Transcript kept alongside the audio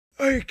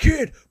Hey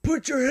kid,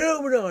 put your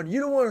helmet on.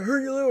 You don't want to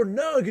hurt your little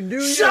noggin, do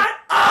you? Shut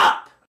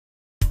up!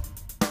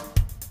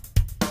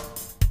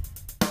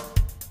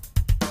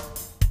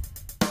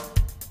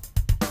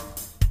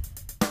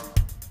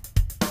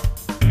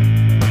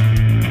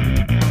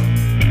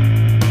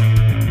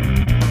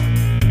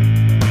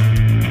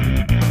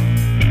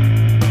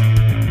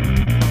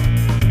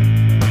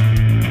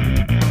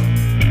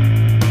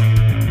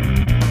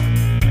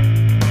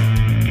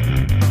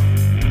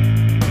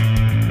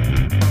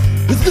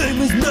 His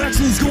name is Max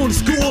and he's going to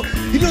school.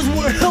 He doesn't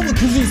wear a helmet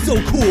because he's so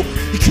cool.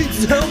 He keeps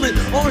his helmet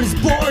on his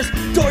bars,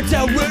 darts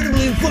out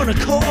randomly in front of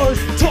cars,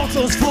 talks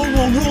on his phone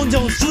while rolling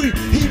down the street.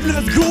 He even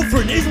has a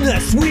girlfriend, isn't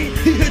that sweet?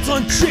 He hits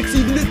on chicks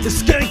even if they're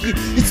skanky.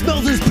 He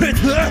smells his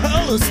pants, they're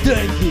hella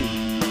stanky.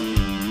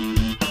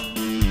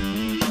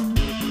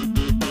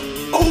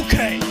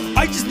 Okay,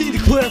 I just need to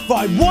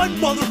clarify one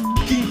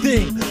motherfucking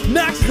thing.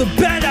 Max is a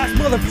badass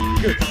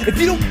motherfucker. If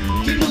you don't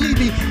fucking believe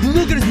me, then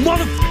look at his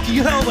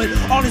motherfucking helmet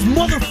on his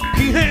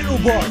motherfucking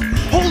handlebars.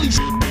 Holy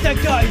shit, that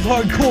guy is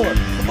hardcore.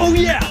 Oh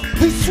yeah,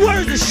 he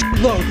swears a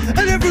shitload,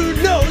 and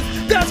everyone knows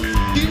that's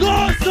fucking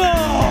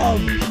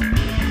awesome!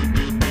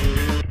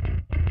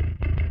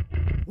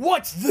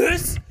 What's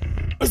this?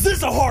 Is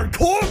this a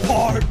hardcore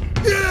part?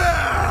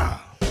 Yeah!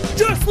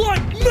 Just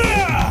like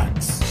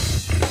Max!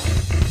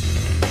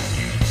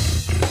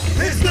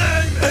 His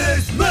name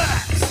is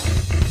Max!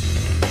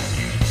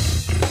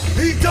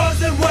 He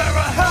doesn't wear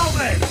a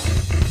helmet!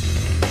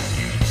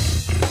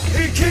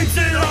 He keeps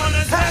it on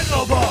his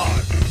handlebar!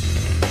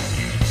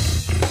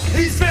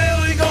 He's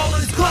failing all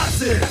his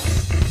classes!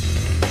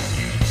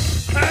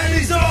 And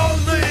he's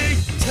only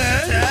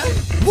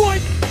 10? What?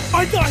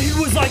 I thought he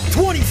was like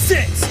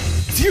 26!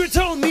 So you're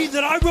telling me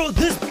that I wrote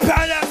this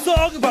badass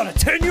song about a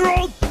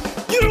 10-year-old?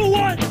 You know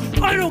what?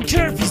 I don't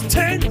care if he's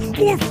 10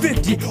 or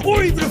 50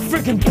 or even a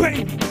freaking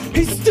baby.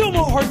 He's still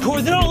more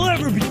hardcore than I'll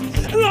ever be.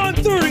 And I'm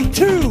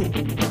 32!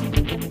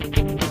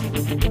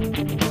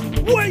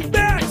 Wait,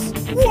 Max!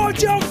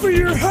 Watch out for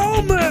your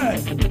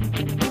helmet!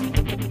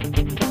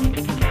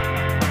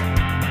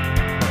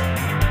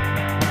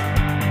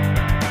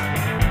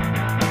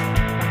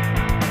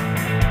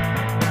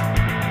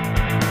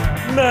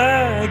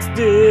 Max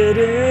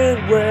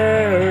didn't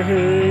wear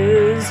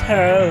his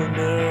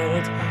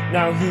helmet.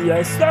 Now he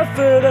has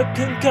suffered a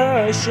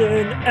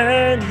concussion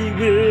and he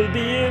will be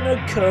in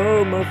a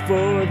coma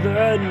for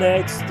the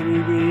next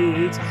 3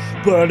 weeks.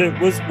 But it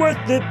was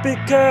worth it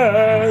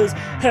because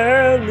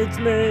helmets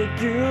make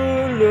you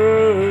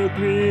look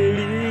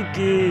really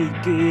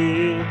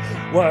geeky.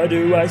 Why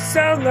do I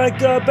sound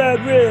like a bad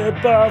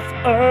ripoff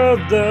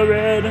of the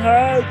Red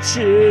Hot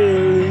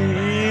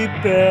Chili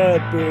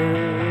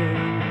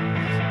Peppers?